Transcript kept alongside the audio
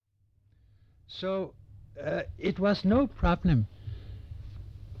So it was no problem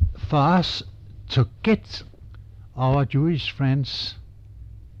for us to get our Jewish friends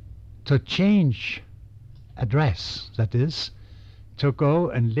to change address, that is, to go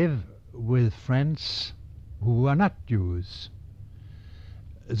and live with friends who were not Jews.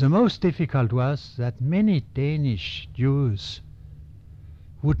 The most difficult was that many Danish Jews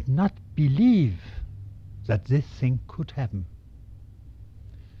would not believe that this thing could happen.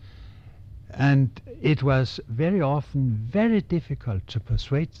 And it was very often very difficult to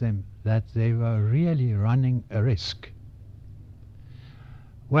persuade them that they were really running a risk.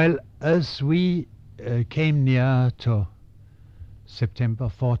 Well, as we came near to September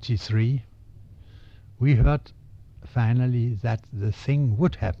 43, we heard finally that the thing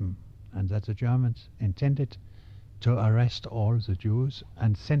would happen and that the Germans intended to arrest all the Jews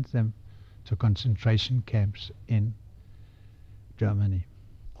and send them to concentration camps in Germany.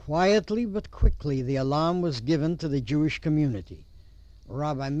 Quietly but quickly, the alarm was given to the Jewish community.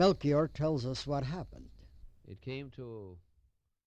 Rabbi Melchior tells us what happened. It came to